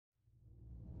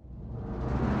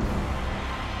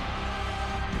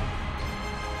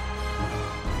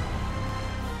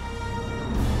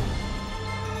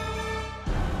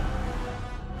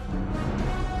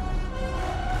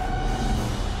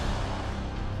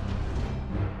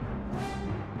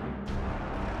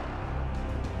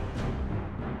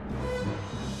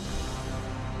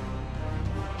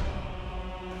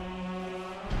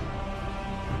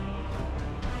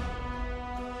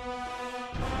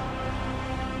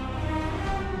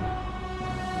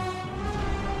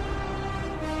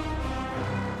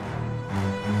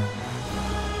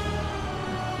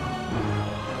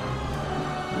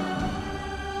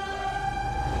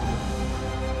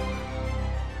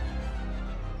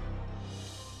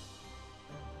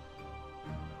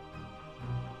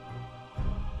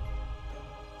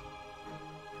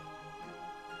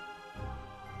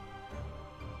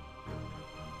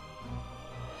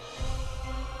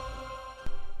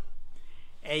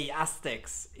Hey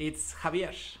Aztecs, it's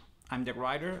Javier. I'm the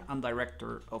writer and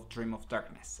director of Dream of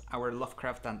Darkness, our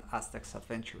Lovecraft and Aztecs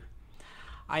adventure.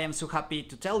 I am so happy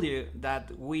to tell you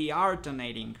that we are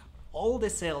donating all the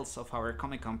sales of our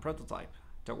Comic Con prototype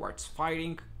towards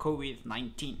fighting COVID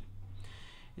 19.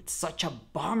 It's such a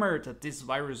bummer that this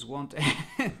virus won't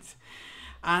end.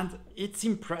 And it's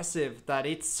impressive that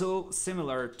it's so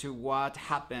similar to what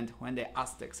happened when the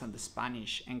Aztecs and the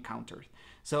Spanish encountered.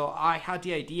 So I had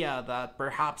the idea that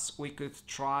perhaps we could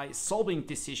try solving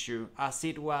this issue as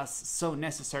it was so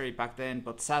necessary back then,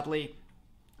 but sadly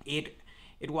it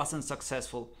wasn't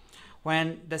successful.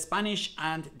 When the Spanish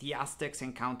and the Aztecs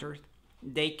encountered,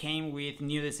 they came with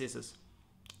new diseases.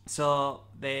 So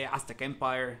the Aztec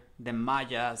Empire, the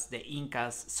Mayas, the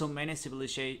Incas, so many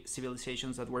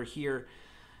civilizations that were here,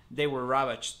 they were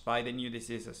ravaged by the new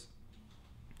diseases.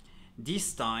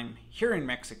 This time, here in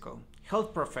Mexico,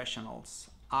 health professionals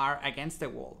are against the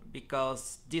wall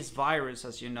because this virus,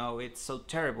 as you know, it's so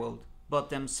terrible, but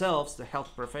themselves, the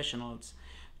health professionals,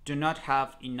 do not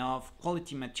have enough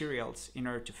quality materials in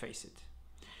order to face it.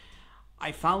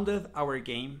 I founded our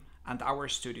game and our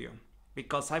studio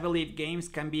because I believe games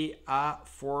can be a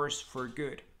force for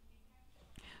good.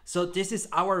 So this is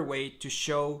our way to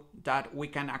show that we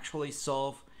can actually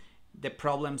solve the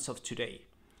problems of today.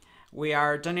 We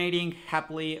are donating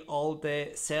happily all the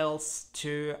sales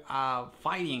to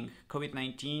fighting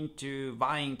COVID-19, to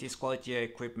buying this quality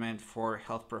equipment for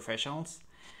health professionals.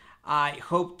 I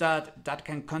hope that that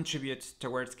can contribute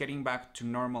towards getting back to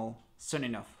normal soon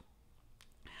enough.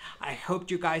 I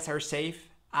hope you guys are safe,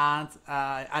 and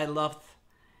I loved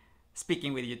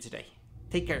speaking with you today.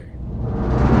 Take care.